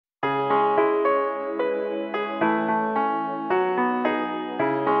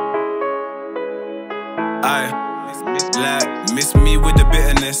Miss me with the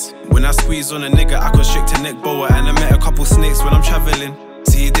bitterness. When I squeeze on a nigga, I constrict a neck boa. And I met a couple snakes when I'm traveling.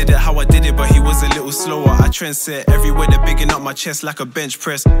 See, he did it how I did it, but he was a little slower. I trendset everywhere, they're bigging up my chest like a bench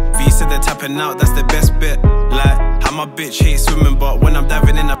press. V said they're tapping out, that's the best bet. Like, how my bitch hates swimming, but when I'm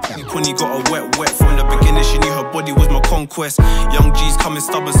diving in, I Pony got a wet. From the beginning, she knew her body was my conquest. Young G's coming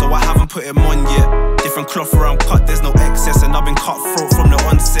stubborn, so I haven't put him on yet. Different cloth where I'm cut, there's no excess, and I've been cutthroat from the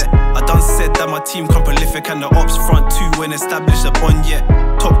onset. I done said that my team come prolific, and the ops front too when established a bond yet.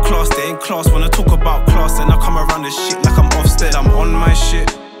 Top class, they ain't class when I talk about class, and I come around the shit like I'm Offstead. I'm on my shit.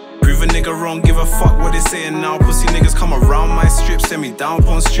 Prove a nigga wrong, give a fuck what they saying now. Pussy niggas come around my strip, send me down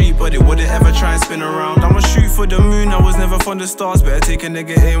Pond Street, but they wouldn't ever try and spin around. I'ma shoot for the moon, I was never fond of stars. Better take a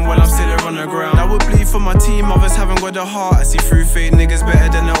nigga in while I'm still on the ground. I would bleed for my team, others haven't got the heart. I see through fake niggas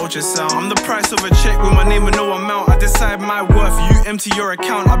better than the ultrasound. I'm the price of a check with my name and no amount. I decide my worth, you empty your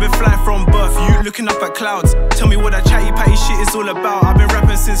account. I've been flying from birth, you looking up at clouds. Tell me what that chatty patty shit is all about. I've been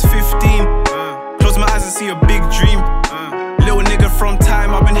rapping since 15. Close my eyes and see a big dream. Little nigga from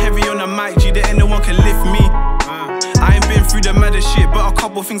time, I've been heavy on the mic, G, that ain't no one can lift me. I ain't been through the maddest shit, but a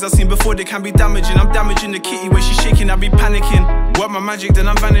couple things I've seen before they can be damaging. I'm damaging the kitty when she's shaking, I be panicking. Work my magic, then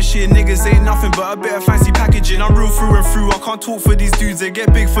I'm vanishing. Niggas ain't nothing but a bit of fancy packaging. I'm real through and through, I can't talk for these dudes. They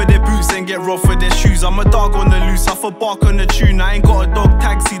get big for their boots and get robbed for their shoes. I'm a dog on the loose, I bark on the tune. I ain't got a dog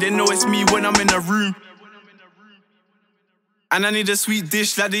taxi, they know it's me when I'm in the room. And I need a sweet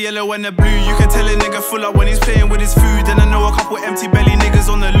dish like the yellow and the blue. You can tell a nigga full up when he's playing with his food. And I know a couple empty belly niggas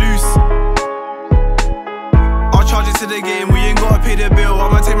on the loose. I'll charge it to the game, we ain't gotta pay the bill.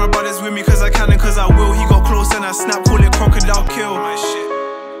 I'ma take my brothers with me cause I can and cause I will. He got close and I snap, call it crocodile kill. My shit,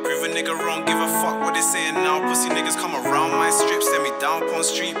 prove a nigga wrong, give a fuck what they saying now. Pussy niggas come around my strip, send me down Pond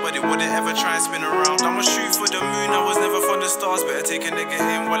Street, but they wouldn't ever try and spin around. I'ma shoot for the moon, I was never fond of stars. Better take a nigga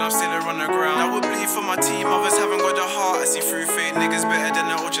in while I'm still on the ground. I would bleed for my team, others haven't got the heart. I see through fake niggas better than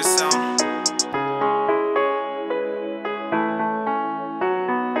the ultrasound.